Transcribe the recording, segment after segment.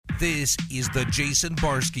This is the Jason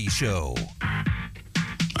Barsky Show. All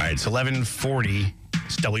right, it's 11:40.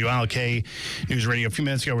 It's WLK News Radio. A few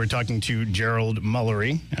minutes ago, we were talking to Gerald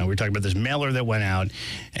Mullery. We were talking about this mailer that went out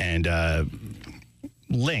and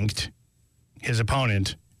linked his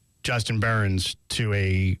opponent, Justin Behrens, to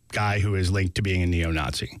a guy who is linked to being a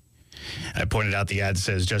neo-Nazi. I pointed out the ad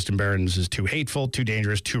says Justin Behrens is too hateful, too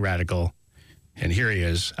dangerous, too radical. And here he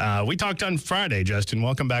is. We talked on Friday, Justin.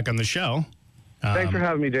 Welcome back on the show. Thanks for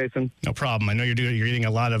having me, Jason. No problem. I know you're getting a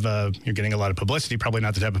lot of publicity. Probably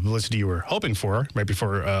not the type of publicity you were hoping for right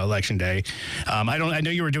before Election Day. I know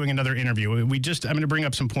you were doing another interview. I'm going to bring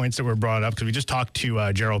up some points that were brought up because we just talked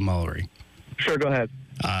to Gerald Mullery. Sure, go ahead.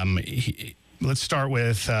 Let's start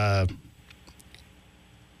with.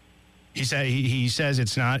 He says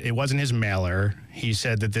it wasn't his mailer. He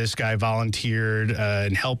said that this guy volunteered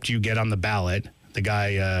and helped you get on the ballot. The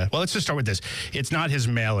guy, well, let's just start with this. It's not his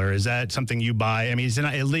mailer. Is that something you buy? I mean,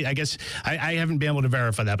 I guess I haven't been able to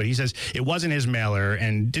verify that, but he says it wasn't his mailer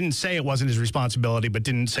and didn't say it wasn't his responsibility, but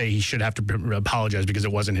didn't say he should have to apologize because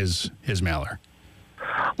it wasn't his mailer.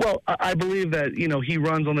 Well, I believe that, he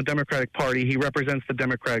runs on the Democratic Party. He represents the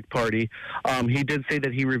Democratic Party. He did say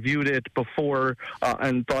that he reviewed it before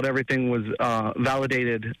and thought everything was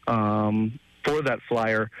validated for that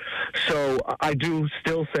flyer. So I do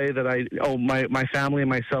still say that my family and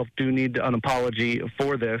myself do need an apology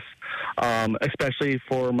for this, especially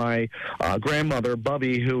for my grandmother,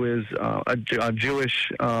 Bubby, who is a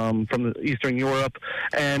Jewish from Eastern Europe,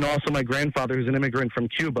 and also my grandfather, who's an immigrant from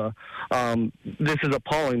Cuba. This is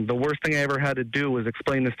appalling. The worst thing I ever had to do was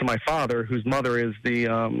explain this to my father, whose mother is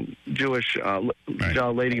the Jewish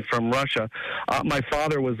lady from Russia. My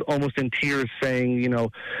father was almost in tears saying,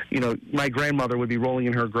 my grandmother would be rolling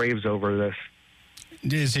in her graves over this.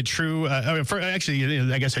 Is it true?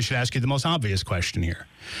 Actually, I guess I should ask you the most obvious question here.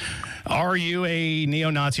 Are you a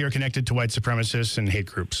neo-Nazi or connected to white supremacists and hate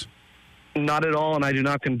groups? Not at all, and I do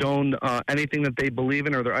not condone anything that they believe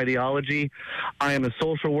in or their ideology. I am a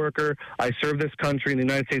social worker. I serve this country in the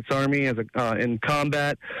United States Army as in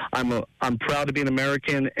combat. I'm proud to be an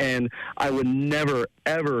American, and I would never,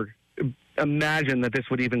 ever imagine that this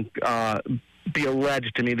would even be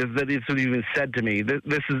alleged to me, that this would even said to me.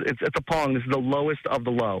 It's appalling. This is the lowest of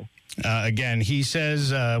the low. Again, he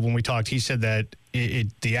says, when we talked, he said that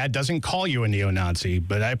the ad doesn't call you a neo-Nazi,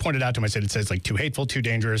 but I pointed out to him, I said, it says like too hateful, too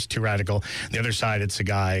dangerous, too radical. The other side, it's a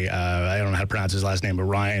guy, I don't know how to pronounce his last name, but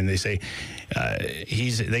Ryan, they say,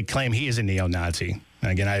 they claim he is a neo-Nazi.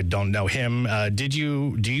 Again, I don't know him. Do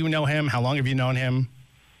you know him? How long have you known him?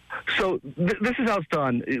 So this is how it's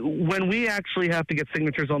done. When we actually have to get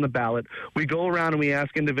signatures on the ballot, we go around and we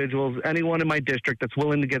ask individuals, anyone in my district that's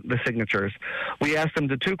willing to get the signatures. We ask them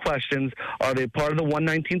the two questions: are they part of the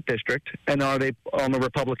 119th district, and are they on the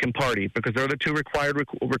Republican Party? Because they're the two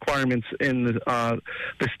requirements in the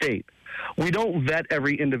state. We don't vet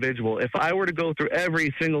every individual. If I were to go through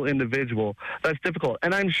every single individual, that's difficult.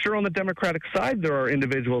 And I'm sure on the Democratic side there are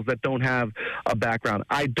individuals that don't have a background.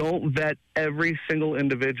 I don't vet every single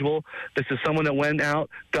individual. This is someone that went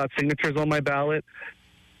out, got signatures on my ballot,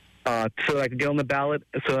 so that I could get on the ballot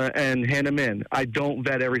and hand them in. I don't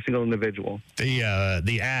vet every single individual. The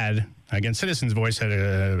ad, again, Citizens Voice had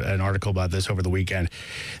an article about this over the weekend.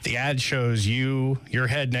 The ad shows your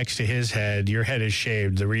head next to his head. Your head is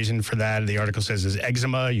shaved. The reason for that, the article says, is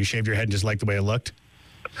eczema. You shaved your head and just liked the way it looked?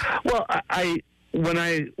 Well,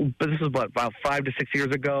 this was about 5 to 6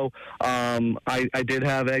 years ago. I did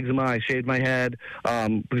have eczema. I shaved my head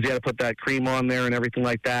because you had to put that cream on there and everything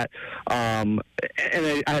like that. And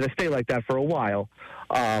I had to stay like that for a while.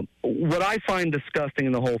 What I find disgusting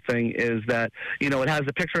in the whole thing is that, it has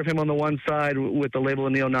a picture of him on the one side with the label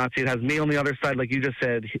of neo-Nazi. It has me on the other side, like you just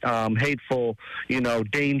said, hateful,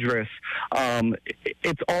 dangerous.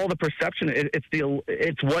 It's all the perception.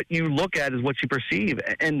 It's what you look at is what you perceive.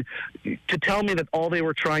 And to tell me that all they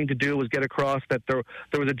were trying to do was get across that there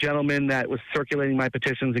was a gentleman that was circulating my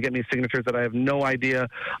petitions to get me signatures that I have no idea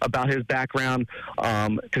about his background,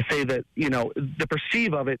 to say that, the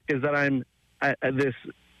perceive of it is that I'm this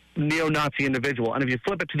neo-Nazi individual. And if you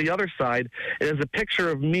flip it to the other side, it is a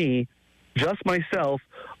picture of me, just myself,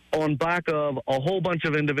 on back of a whole bunch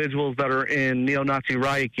of individuals that are in neo-Nazi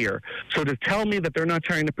riot gear. So to tell me that they're not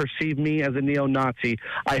trying to perceive me as a neo-Nazi,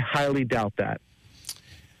 I highly doubt that.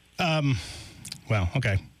 Well,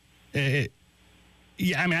 okay.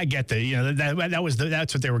 Yeah, I mean, I get that.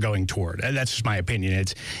 That's what they were going toward. That's just my opinion.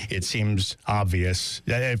 It seems obvious,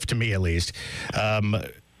 to me at least.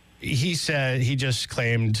 He said he just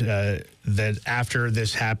claimed that after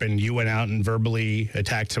this happened, you went out and verbally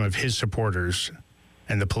attacked some of his supporters,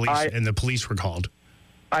 and the police were called.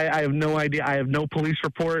 I have no idea. I have no police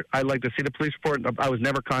report. I'd like to see the police report. I was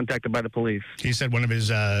never contacted by the police. He said one of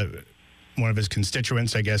his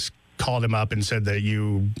constituents, I guess, called him up and said that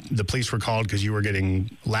the police were called because you were getting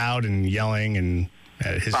loud and yelling and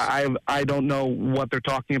I don't know what they're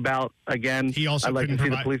talking about. Again, I'd like to see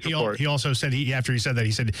the police report. He also said after he said that,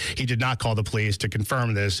 he said he did not call the police to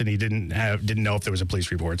confirm this, and he didn't know if there was a police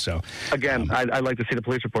report. So again, I'd like to see the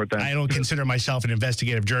police report then. I don't consider myself an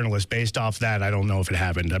investigative journalist. Based off that, I don't know if it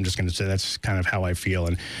happened. I'm just going to say that's kind of how I feel.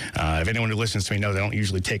 And if anyone who listens to me knows, I don't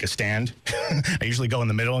usually take a stand. I usually go in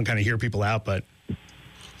the middle and kind of hear people out, but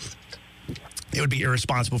it would be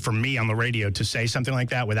irresponsible for me on the radio to say something like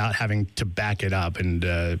that without having to back it up. And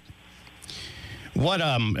have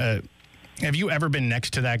you ever been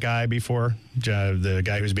next to that guy before? The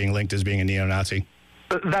guy who's being linked as being a neo-Nazi?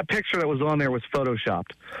 That picture that was on there was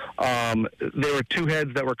photoshopped. There were two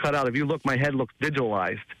heads that were cut out. If you look, my head looks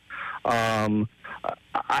digitalized. I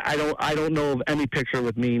don't know of any picture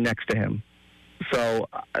with me next to him. So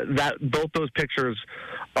both those pictures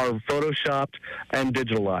are photoshopped and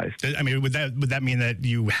digitalized. I mean, would that mean that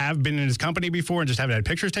you have been in his company before and just haven't had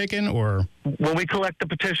pictures taken, or? When we collect the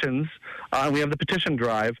petitions, we have the petition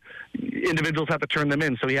drive. Individuals have to turn them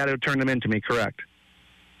in, so he had to turn them in to me. Correct.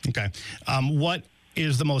 Okay. What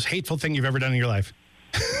is the most hateful thing you've ever done in your life?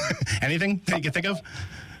 Anything that you can think of?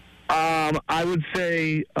 I would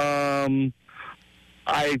say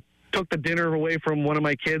I took the dinner away from one of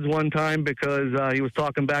my kids one time because he was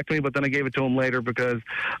talking back to me, but then I gave it to him later because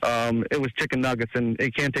it was chicken nuggets, and you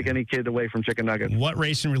can't take any kid away from chicken nuggets. What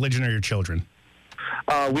race and religion are your children?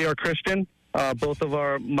 We are Christian. Both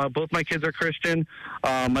my kids are Christian.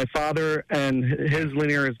 My father and his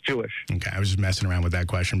linear is Jewish. Okay, I was just messing around with that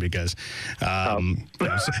question because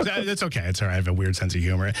that's okay. It's all right. I have a weird sense of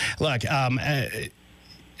humor. Look, what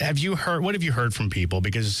have you heard from people?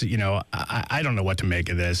 Because, I don't know what to make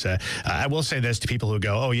of this. I will say this to people who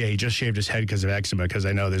go, oh, yeah, he just shaved his head because of eczema, because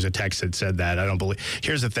I know there's a text that said that. I don't believe.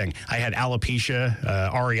 Here's the thing. I had alopecia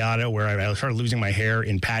areata, where I started losing my hair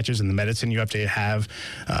in patches, and the medicine you have to have,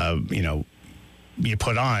 you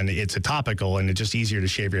put on, it's a topical, and it's just easier to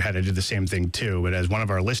shave your head. I did the same thing, too. But as one of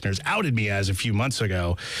our listeners outed me as a few weeks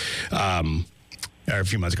ago, I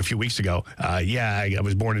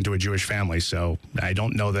was born into a Jewish family, so I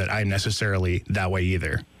don't know that I'm necessarily that way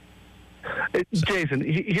either. Jason,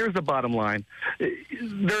 here's the bottom line.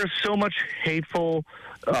 There's so much hateful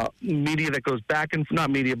media that goes back and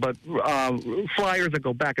not media, but flyers that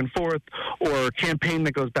go back and forth, or campaign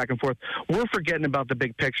that goes back and forth. We're forgetting about the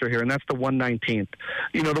big picture here, and that's the 119th.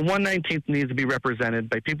 The 119th needs to be represented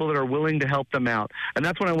by people that are willing to help them out, and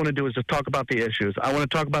that's what I want to do, is just talk about the issues. I want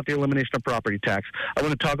to talk about the elimination of property tax. I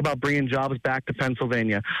want to talk about bringing jobs back to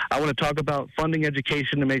Pennsylvania. I want to talk about funding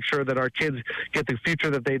education to make sure that our kids get the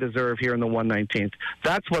future that they deserve here in the 119th.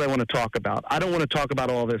 That's what I want to talk about. I don't want to talk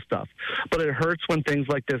about all this stuff, but it hurts when things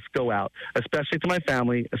like this go out, especially to my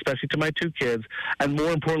family, especially to my two kids, and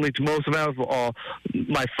more importantly, to most of all,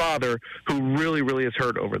 my father, who really, really is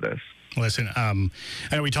hurt over this. Listen, I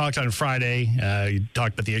know we talked on Friday. You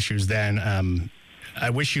talked about the issues then. I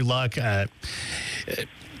wish you luck. I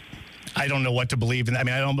don't know what to believe in.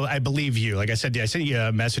 I believe you. Like I said, I sent you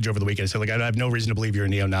a message over the weekend. I said, I have no reason to believe you're a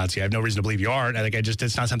neo-Nazi. I have no reason to believe you aren't.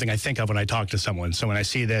 It's not something I think of when I talk to someone. So when I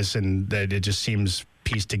see this and that it just seems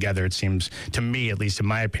pieced together, it seems, to me, at least in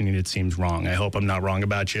my opinion, it seems wrong. I hope I'm not wrong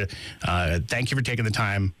about you. Thank you for taking the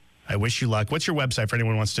time. I wish you luck. What's your website for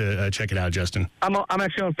anyone who wants to check it out, Justin? I'm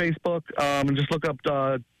actually on Facebook. And just look up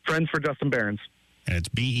Friends for Justin Behrens. And it's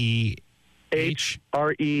BEHRENS.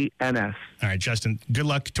 All right, Justin, good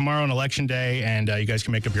luck tomorrow on Election Day, and you guys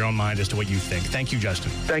can make up your own mind as to what you think. Thank you,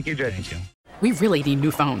 Justin. Thank you, Jason. Thank you. We really need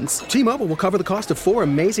new phones. T-Mobile will cover the cost of 4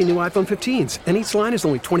 amazing new iPhone 15s, and each line is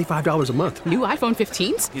only $25 a month. New iPhone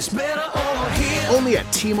 15s? It's better over here. Only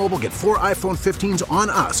at T-Mobile, get 4 iPhone 15s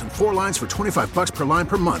on us and 4 lines for $25 per line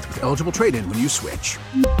per month with eligible trade-in when you switch.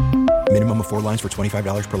 Minimum of 4 lines for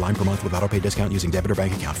 $25 per line per month with autopay discount using debit or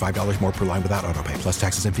bank account. $5 more per line without autopay, plus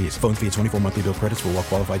taxes and fees. Phone fee at 24 monthly bill credits for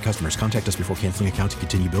well-qualified customers. Contact us before canceling account to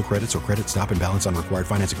continue bill credits or credit stop and balance on required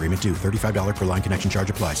finance agreement due. $35 per line connection charge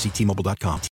applies. See T-Mobile.com.